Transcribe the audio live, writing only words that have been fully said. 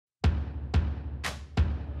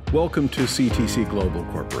Welcome to CTC Global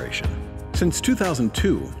Corporation. Since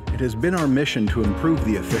 2002, it has been our mission to improve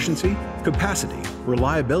the efficiency, capacity,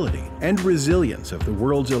 reliability, and resilience of the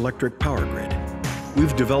world's electric power grid.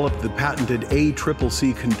 We've developed the patented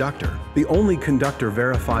CTC conductor, the only conductor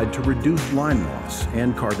verified to reduce line loss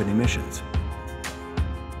and carbon emissions.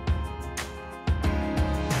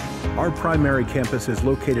 Our primary campus is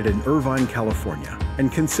located in Irvine, California,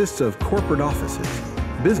 and consists of corporate offices,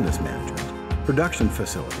 business management, production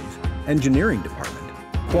facilities, engineering department,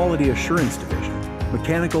 quality assurance division,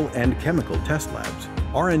 mechanical and chemical test labs,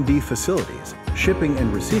 R&D facilities, shipping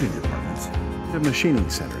and receiving departments, and a machining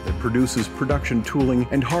center that produces production tooling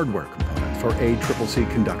and hardware components for CTC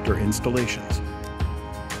conductor installations.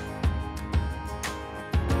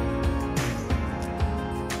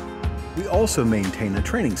 We also maintain a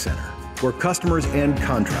training center where customers and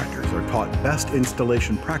contractors are taught best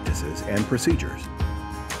installation practices and procedures.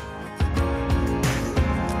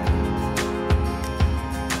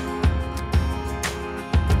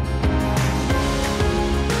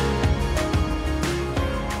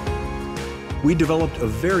 We developed a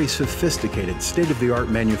very sophisticated state-of-the-art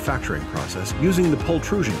manufacturing process using the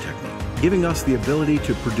pultrusion technique, giving us the ability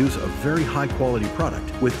to produce a very high-quality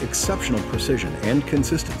product with exceptional precision and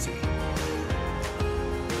consistency.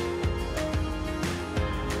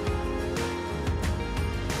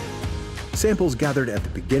 Samples gathered at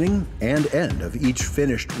the beginning and end of each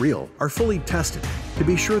finished reel are fully tested to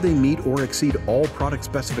be sure they meet or exceed all product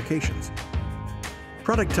specifications.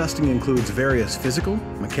 Product testing includes various physical,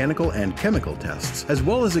 mechanical, and chemical tests, as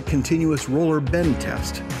well as a continuous roller bend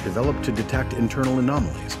test developed to detect internal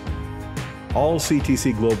anomalies. All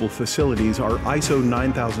CTC Global facilities are ISO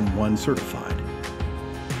 9001 certified.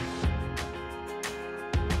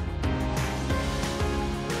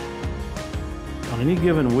 On any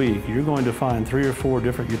given week, you're going to find 3 or 4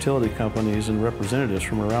 different utility companies and representatives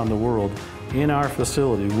from around the world in our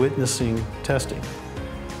facility witnessing testing.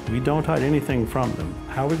 We don't hide anything from them.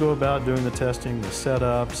 How we go about doing the testing, the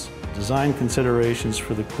setups, design considerations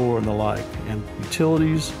for the core and the like. And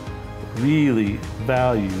utilities really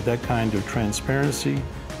value that kind of transparency.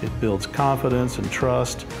 It builds confidence and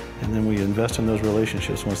trust, and then we invest in those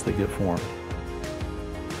relationships once they get formed.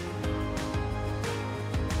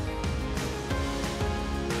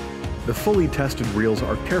 The fully tested reels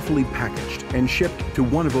are carefully packaged and shipped to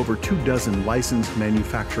one of over 24 licensed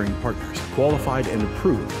manufacturing partners, qualified and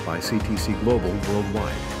approved by CTC Global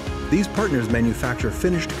worldwide. These partners manufacture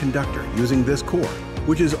finished conductor using this core,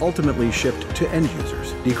 which is ultimately shipped to end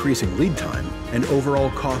users, decreasing lead time and overall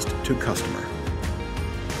cost to customer.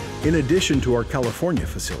 In addition to our California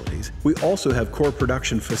facilities, we also have core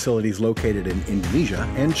production facilities located in Indonesia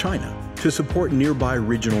and China to support nearby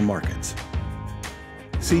regional markets.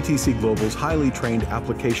 CTC Global's highly trained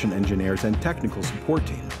application engineers and technical support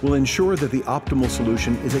team will ensure that the optimal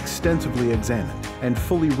solution is extensively examined and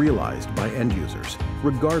fully realized by end users,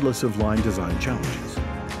 regardless of line design challenges.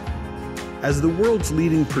 As the world's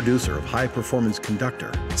leading producer of high-performance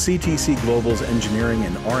conductor, CTC Global's engineering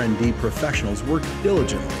and R&D professionals work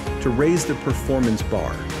diligently to raise the performance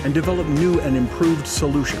bar and develop new and improved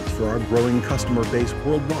solutions for our growing customer base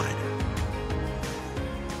worldwide.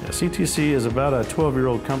 CTC is about a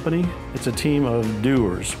 12-year-old company. It's a team of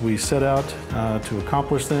doers. We set out to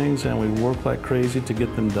accomplish things and we work like crazy to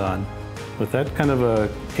get them done. With that kind of a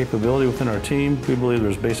capability within our team, we believe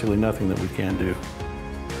there's basically nothing that we can't do.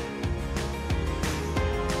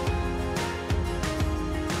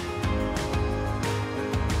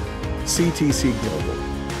 CTC Global,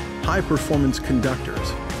 high-performance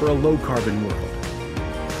conductors for a low-carbon world.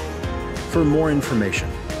 For more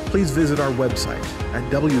information, please visit our website at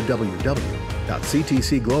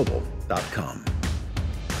www.ctcglobal.com.